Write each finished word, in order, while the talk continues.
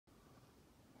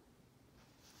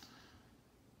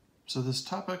So this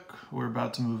topic we're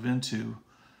about to move into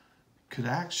could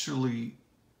actually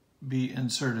be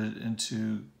inserted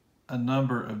into a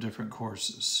number of different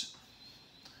courses.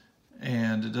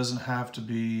 And it doesn't have to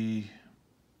be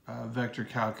vector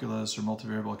calculus or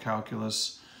multivariable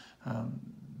calculus.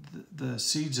 The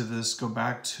seeds of this go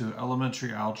back to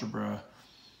elementary algebra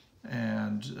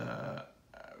and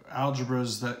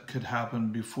algebras that could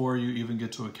happen before you even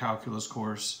get to a calculus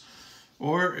course,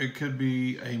 or it could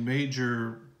be a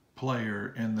major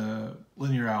player in the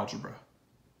linear algebra,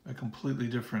 a completely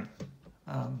different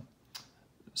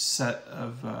set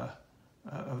of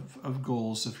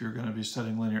goals if you're going to be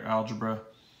studying linear algebra.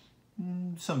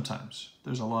 Sometimes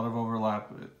there's a lot of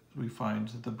overlap. We find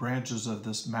that the branches of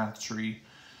this math tree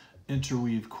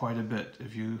interweave quite a bit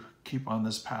if you keep on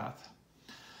this path.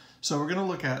 So we're going to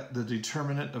look at the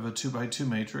determinant of a 2x2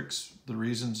 matrix. The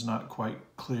reason's not quite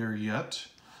clear yet,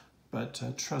 but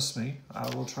trust me,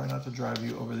 I will try not to drive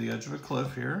you over the edge of a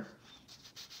cliff here.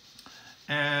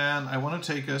 And I want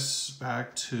to take us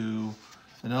back to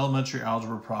an elementary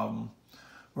algebra problem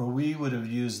where we would have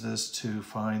used this to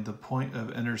find the point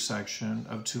of intersection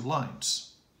of two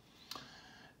lines.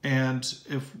 And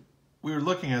if we were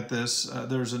looking at this,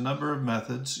 there's a number of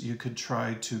methods. You could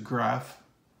try to graph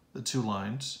the two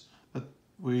lines, but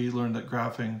we learned that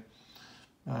graphing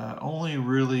only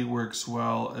really works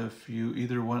well if you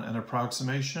either want an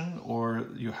approximation or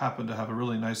you happen to have a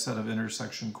really nice set of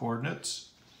intersection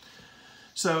coordinates.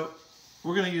 So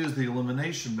we're going to use the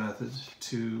elimination method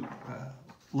to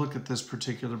look at this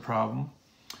particular problem.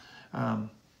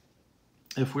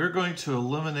 If we're going to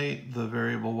eliminate the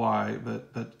variable y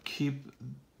but keep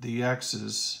the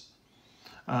x's,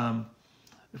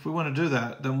 if we want to do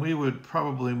that, then we would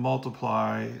probably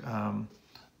multiply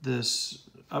this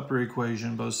upper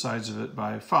equation, both sides of it,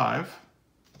 by 5.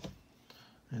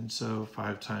 And so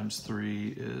 5 times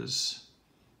 3 is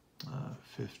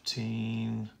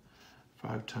 15.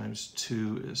 5 times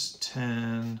 2 is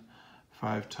 10.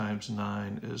 5 times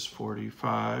 9 is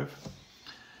 45.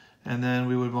 And then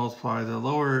we would multiply the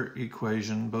lower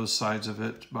equation, both sides of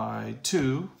it, by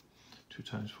 2. 2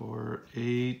 times 4,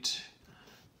 8.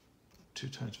 2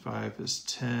 times 5 is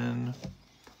 10.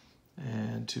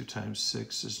 And 2 times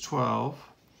 6 is 12.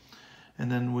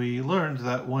 And then we learned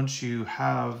that once you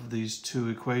have these two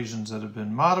equations that have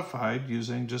been modified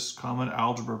using just common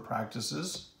algebra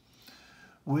practices,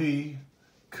 we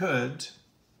could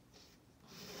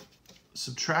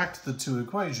subtract the two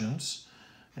equations,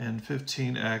 and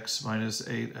 15x minus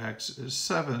 8x is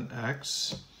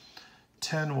 7x,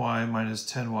 10y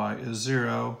minus 10y is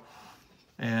 0,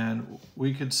 and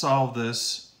we could solve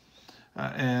this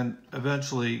and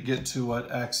eventually get to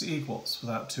what x equals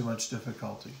without too much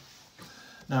difficulty.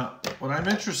 Now, what I'm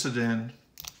interested in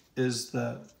is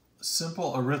the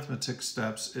simple arithmetic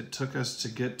steps it took us to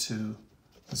get to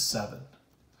the 7.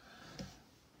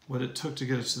 What it took to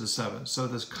get us to the 7. So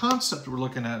this concept we're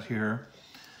looking at here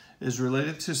is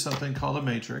related to something called a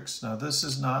matrix. Now, this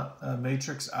is not a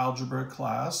matrix algebra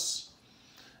class,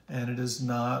 and it is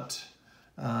not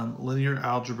linear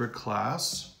algebra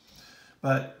class,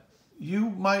 but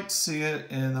you might see it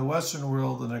in the Western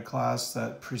world in a class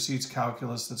that precedes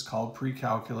calculus that's called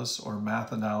pre-calculus or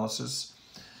math analysis.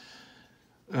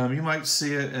 You might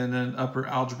see it in an upper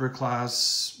algebra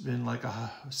class in like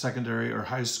a secondary or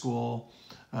high school.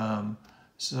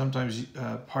 Sometimes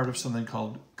part of something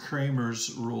called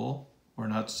Kramer's rule. We're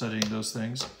not studying those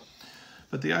things.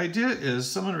 But the idea is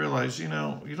someone realized, you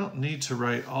know, you don't need to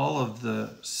write all of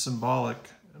the symbolic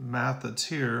math that's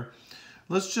here.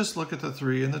 Let's just look at the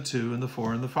 3 and the 2 and the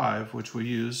 4 and the 5, which we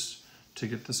use to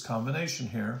get this combination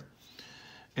here.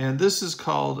 And this is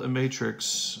called a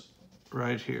matrix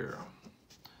right here.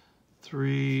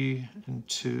 3 and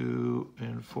 2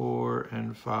 and 4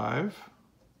 and 5.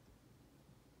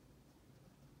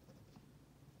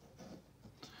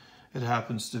 It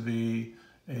happens to be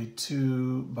a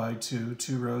 2 by 2,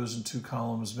 2 rows and 2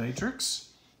 columns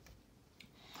matrix.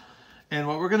 And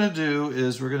what we're going to do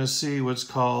is we're going to see what's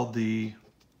called the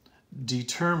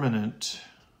determinant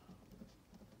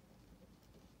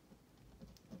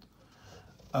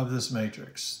of this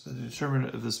matrix. The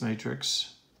determinant of this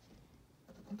matrix,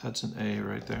 that's an A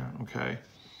right there, okay.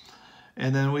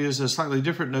 And then we use a slightly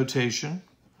different notation,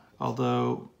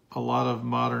 although a lot of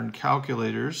modern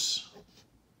calculators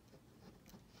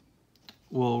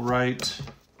will write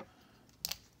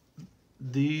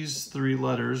these 3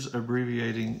 letters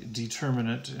abbreviating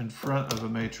determinant in front of a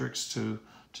matrix to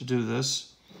do this.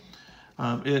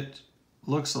 It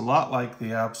looks a lot like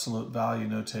the absolute value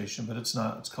notation, but it's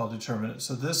not. It's called determinant.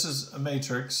 So this is a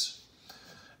matrix,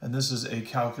 and this is a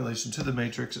calculation to the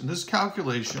matrix. And this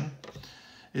calculation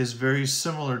is very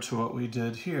similar to what we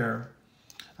did here.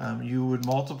 You would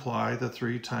multiply the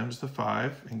 3 times the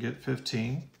 5 and get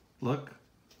 15. Look,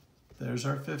 there's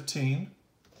our 15.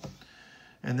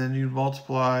 And then you'd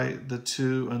multiply the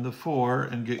 2 and the 4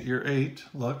 and get your 8.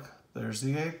 Look, there's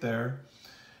the 8 there.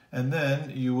 And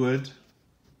then you would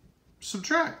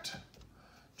subtract,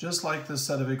 just like this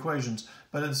set of equations.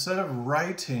 But instead of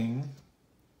writing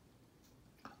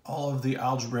all of the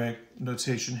algebraic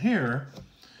notation here,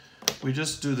 we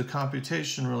just do the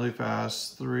computation really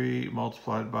fast. 3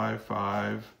 multiplied by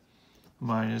 5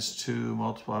 minus 2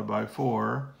 multiplied by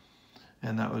 4,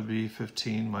 and that would be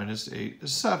 15 minus 8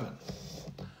 is 7.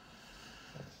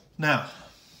 Now,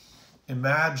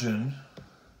 imagine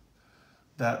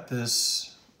that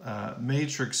this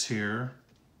matrix here,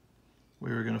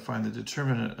 we were going to find the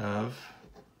determinant of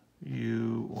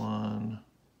U1,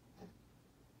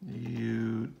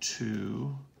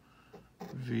 U2,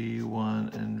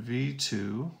 V1, and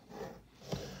V2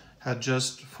 had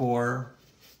just 4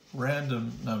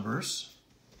 random numbers.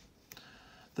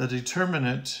 The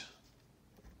determinant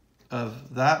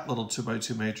of that little 2 by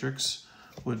 2 matrix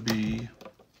would be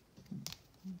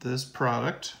this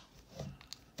product,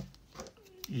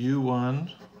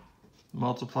 U1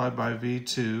 multiplied by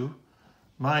V2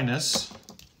 minus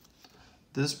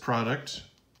this product,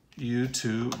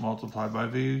 U2 multiplied by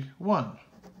V1.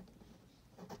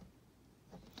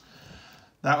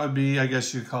 That would be, I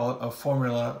guess you'd call it a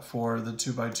formula for the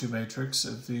 2 by 2 matrix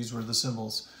if these were the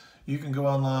symbols. You can go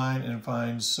online and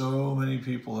find so many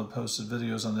people have posted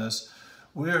videos on this.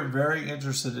 We are very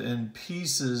interested in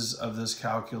pieces of this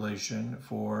calculation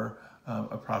for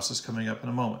a process coming up in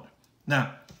a moment.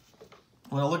 Now,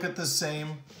 I'm going to look at this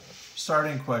same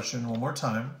starting question one more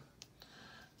time,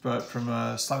 but from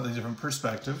a slightly different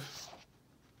perspective.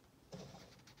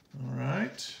 All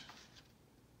right.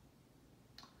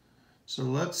 So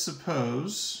let's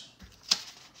suppose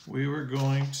we were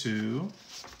going to,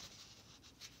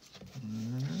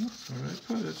 where did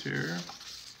I put it here?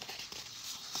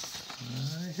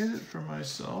 I hid it from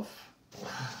myself.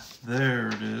 There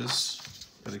it is.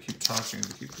 Gotta keep talking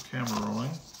to keep the camera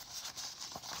rolling.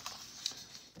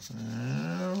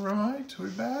 All right, we're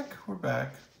back, we're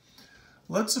back.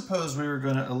 Let's suppose we were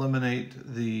gonna eliminate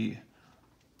the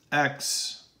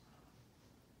X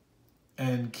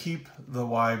and keep the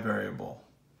Y variable.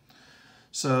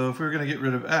 So if we were going to get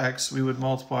rid of X, we would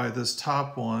multiply this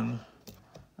top one.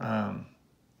 Let's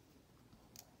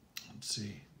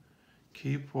see,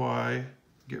 keep Y,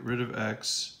 get rid of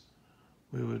X.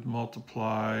 We would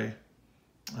multiply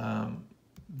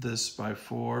this by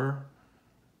 4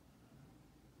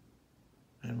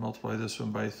 and multiply this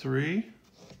one by 3.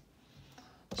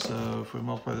 So if we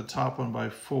multiply the top one by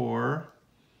 4,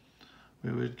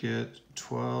 we would get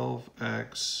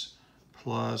 12x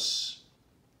plus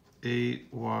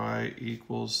 8y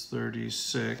equals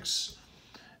 36,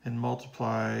 and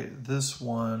multiply this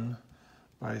one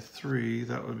by 3,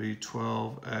 that would be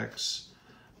 12x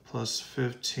plus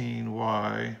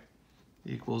 15y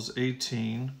equals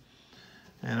 18.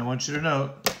 And I want you to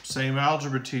note, same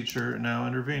algebra teacher now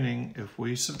intervening, if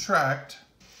we subtract,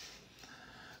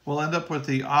 we'll end up with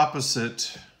the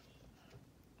opposite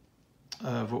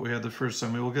of what we had the first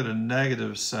time. We will get a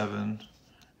 -7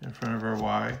 in front of our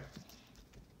y.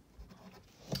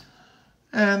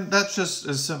 And that's just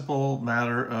a simple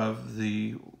matter of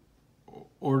the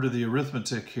order of the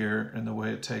arithmetic here and the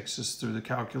way it takes us through the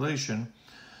calculation.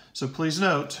 So please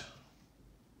note,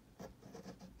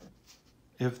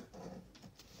 if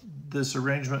this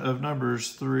arrangement of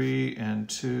numbers 3 and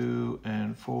 2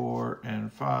 and 4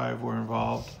 and 5 were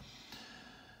involved,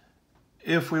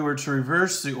 if we were to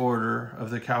reverse the order of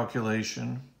the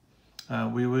calculation,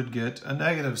 we would get a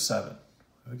 -7.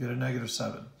 We would get a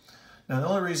 -7. Now, the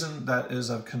only reason that is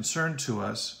of concern to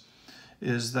us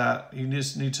is that you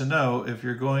just need to know if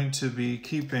you're going to be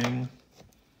keeping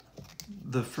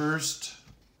the first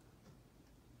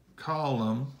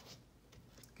column,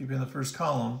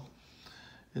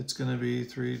 it's going to be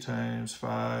 3 times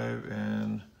 5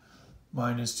 and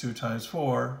minus 2 times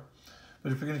 4.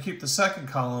 But if you're going to keep the second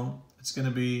column, it's going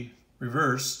to be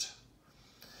reversed.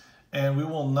 And we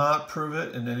will not prove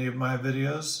it in any of my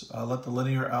videos. I'll let the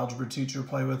linear algebra teacher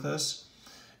play with this.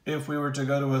 If we were to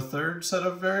go to a third set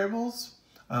of variables,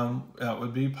 that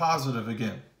would be positive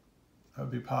again. That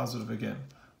would be positive again.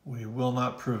 We will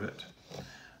not prove it.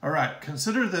 All right,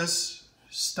 consider this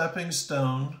stepping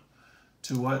stone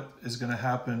to what is going to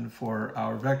happen for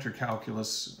our vector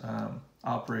calculus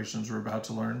operations we're about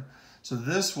to learn. So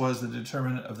this was the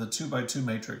determinant of the 2 by 2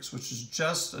 matrix, which is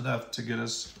just enough to get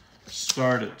us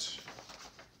started.